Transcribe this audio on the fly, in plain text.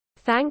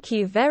Thank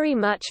you very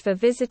much for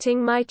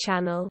visiting my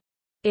channel.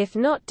 If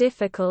not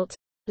difficult,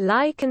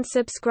 like and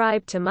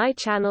subscribe to my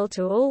channel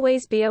to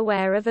always be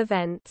aware of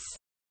events.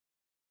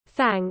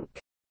 Thank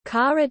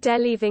Cara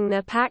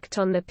Delevingne packed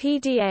on the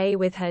PDA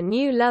with her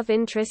new love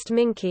interest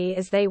Minke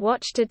as they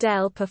watched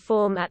Adele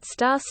perform at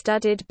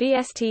star-studded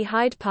BST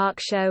Hyde Park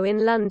show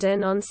in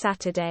London on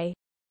Saturday.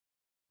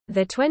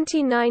 The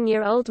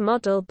 29-year-old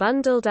model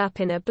bundled up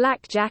in a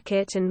black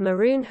jacket and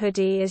maroon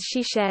hoodie as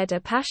she shared a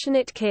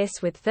passionate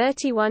kiss with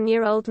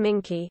 31-year-old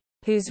Minke,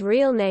 whose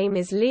real name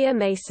is Leah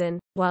Mason,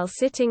 while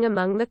sitting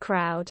among the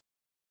crowd.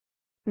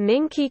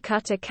 Minke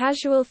cut a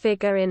casual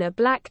figure in a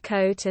black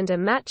coat and a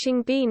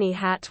matching beanie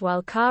hat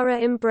while Cara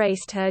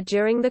embraced her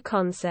during the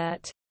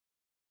concert.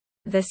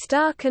 The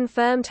star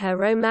confirmed her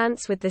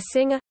romance with the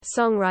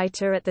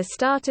singer-songwriter at the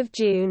start of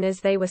June as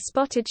they were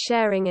spotted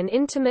sharing an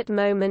intimate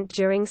moment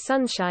during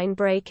Sunshine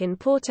Break in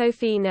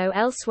Portofino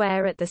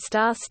elsewhere at the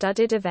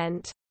star-studded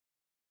event.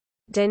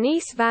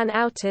 Denise Van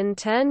Outen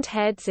turned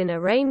heads in a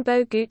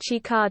rainbow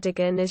Gucci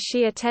cardigan as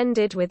she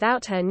attended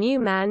without her new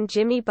man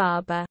Jimmy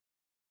Barber.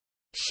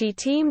 She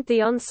teamed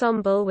the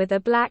ensemble with a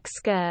black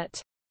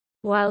skirt,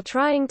 while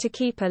trying to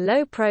keep a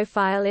low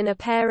profile in a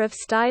pair of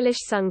stylish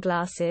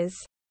sunglasses.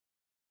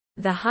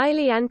 The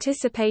highly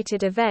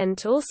anticipated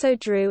event also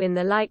drew in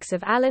the likes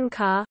of Alan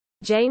Carr,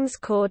 James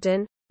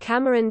Corden,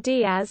 Cameron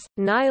Diaz,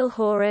 Niall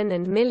Horan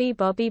and Millie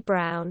Bobby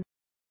Brown.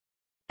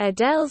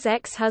 Adele's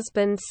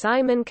ex-husband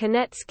Simon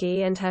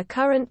Konecki and her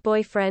current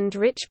boyfriend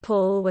Rich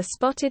Paul were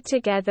spotted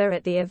together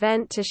at the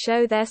event to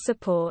show their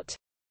support.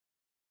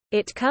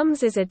 It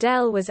comes as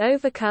Adele was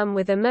overcome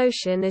with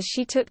emotion as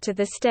she took to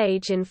the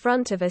stage in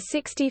front of a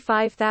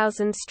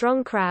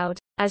 65,000-strong crowd,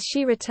 as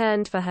she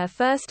returned for her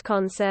first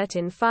concert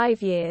in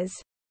 5 years.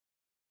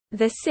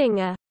 The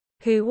singer,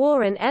 who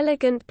wore an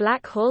elegant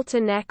black halter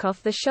neck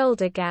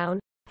off-the-shoulder gown,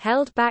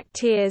 held back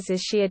tears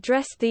as she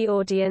addressed the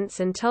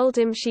audience and told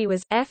him she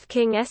was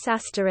F-King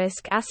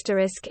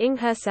 ***ing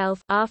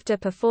herself after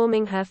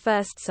performing her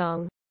first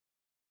song.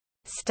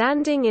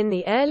 Standing in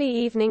the early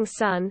evening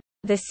sun,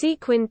 the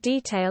sequined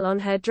detail on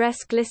her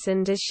dress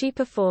glistened as she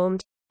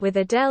performed, with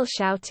Adele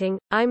shouting,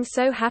 "I'm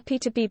so happy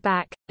to be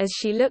back," as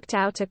she looked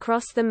out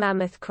across the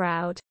mammoth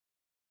crowd.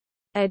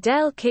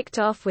 Adele kicked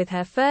off with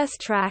her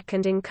first track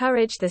and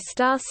encouraged the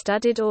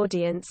star-studded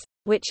audience,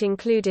 which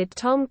included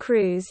Tom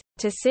Cruise,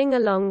 to sing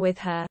along with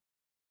her.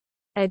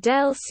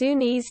 Adele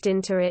soon eased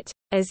into it,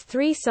 as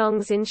 3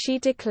 songs in she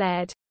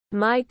declared,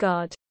 "My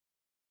God,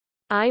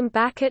 I'm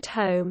back at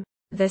home."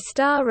 The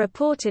star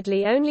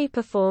reportedly only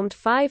performed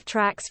 5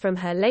 tracks from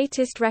her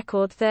latest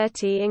record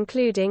 30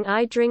 including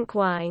I Drink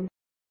Wine,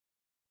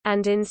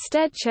 and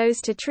instead chose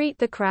to treat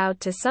the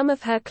crowd to some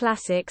of her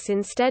classics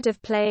instead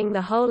of playing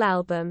the whole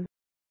album.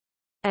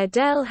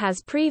 Adele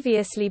has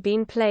previously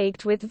been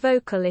plagued with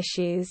vocal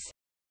issues,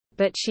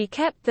 but she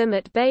kept them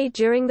at bay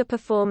during the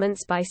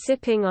performance by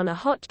sipping on a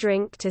hot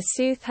drink to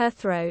soothe her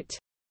throat.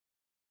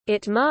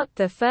 It marked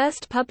the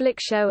first public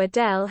show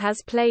Adele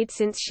has played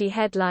since she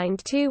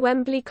headlined 2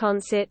 Wembley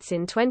concerts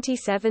in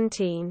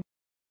 2017.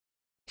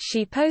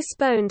 She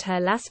postponed her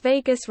Las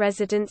Vegas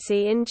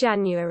residency in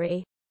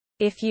January.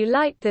 If you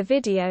liked the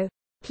video,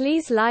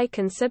 please like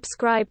and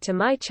subscribe to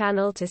my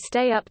channel to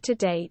stay up to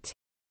date.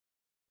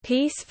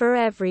 Peace for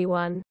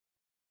everyone.